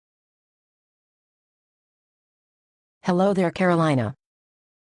Hello there, Carolina.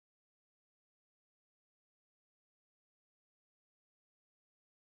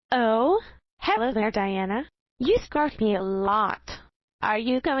 Oh, hello there, Diana. You scarfed me a lot. Are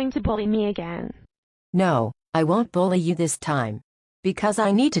you going to bully me again? No, I won't bully you this time. Because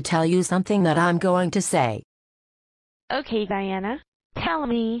I need to tell you something that I'm going to say. Okay, Diana. Tell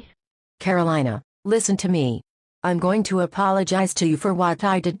me. Carolina, listen to me. I'm going to apologize to you for what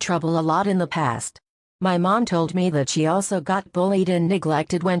I did trouble a lot in the past. My mom told me that she also got bullied and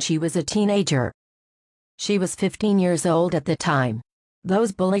neglected when she was a teenager. She was 15 years old at the time.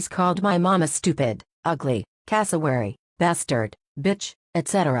 Those bullies called my mom a stupid, ugly, cassowary, bastard, bitch,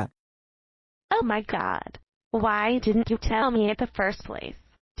 etc. Oh my God. Why didn't you tell me at the first place,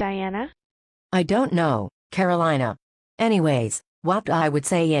 Diana? I don't know, Carolina. Anyways, what I would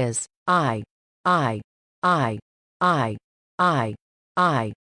say is, I, I, I, I, I,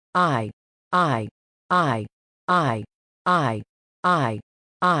 I, I, I, I, I, I,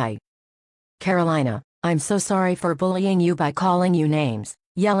 I. Carolina, I'm so sorry for bullying you by calling you names,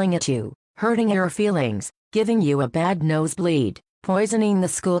 yelling at you, hurting your feelings, giving you a bad nosebleed, poisoning the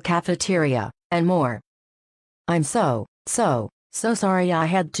school cafeteria, and more. I'm so sorry I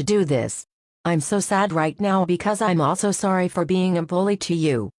had to do this. I'm so sad right now because I'm also sorry for being a bully to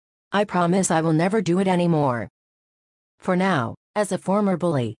you. I promise I will never do it anymore. For now, as a former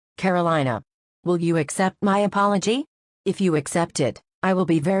bully, Carolina, will you accept my apology? If you accept it, I will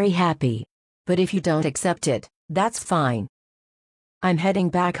be very happy. But if you don't accept it, that's fine. I'm heading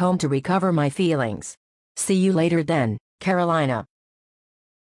back home to recover my feelings. See you later then, Carolina.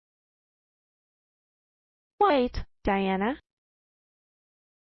 Wait, Diana.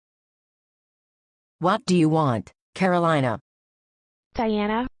 What do you want, Carolina?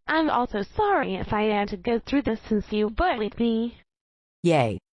 Diana, I'm also sorry if I had to go through this since you bullied me.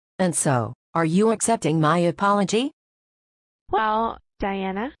 Yay. And so, are you accepting my apology? Well,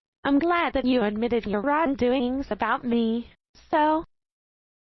 Diana, I'm glad that you admitted your wrongdoings about me, so...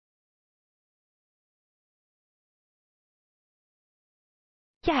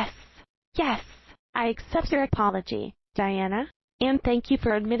 Yes, I accept your apology, Diana, and thank you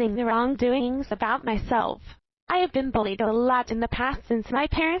for admitting the wrongdoings about myself. I have been bullied a lot in the past since my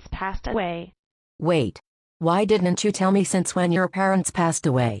parents passed away. Wait. Why didn't you tell me since when your parents passed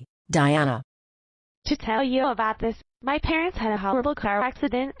away, Diana? To tell you about this, my parents had a horrible car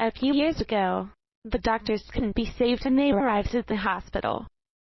accident a few years ago. The doctors couldn't be saved and they arrived at the hospital.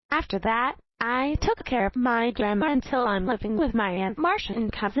 After that, I took care of my grandma until I'm living with my Aunt Marcia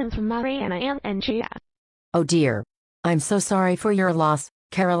and cousins Mariana and Andrea. Oh dear. I'm so sorry for your loss,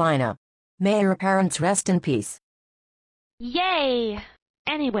 Carolina. May your parents rest in peace. Yay!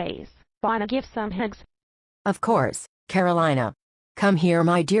 Anyways, wanna give some hugs? Of course, Carolina. Come here,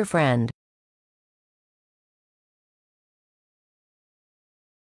 my dear friend.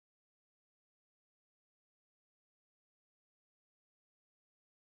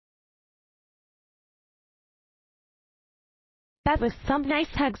 That was some nice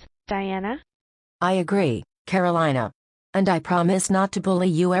hugs, Diana. I agree, Carolina. And I promise not to bully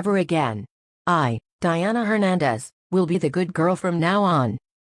you ever again. I, Diana Hernandez, will be the good girl from now on.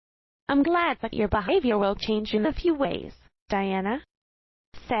 I'm glad that your behavior will change in a few ways, Diana.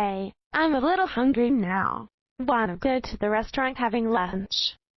 Say, I'm a little hungry now. Wanna go to the restaurant having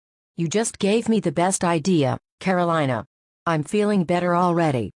lunch? You just gave me the best idea, Carolina. I'm feeling better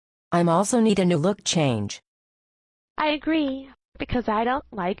already. I'm also need a new look change. I agree, because I don't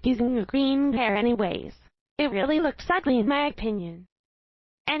like using your green hair anyways. It really looks ugly in my opinion.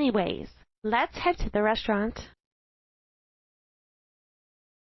 Anyways, let's head to the restaurant.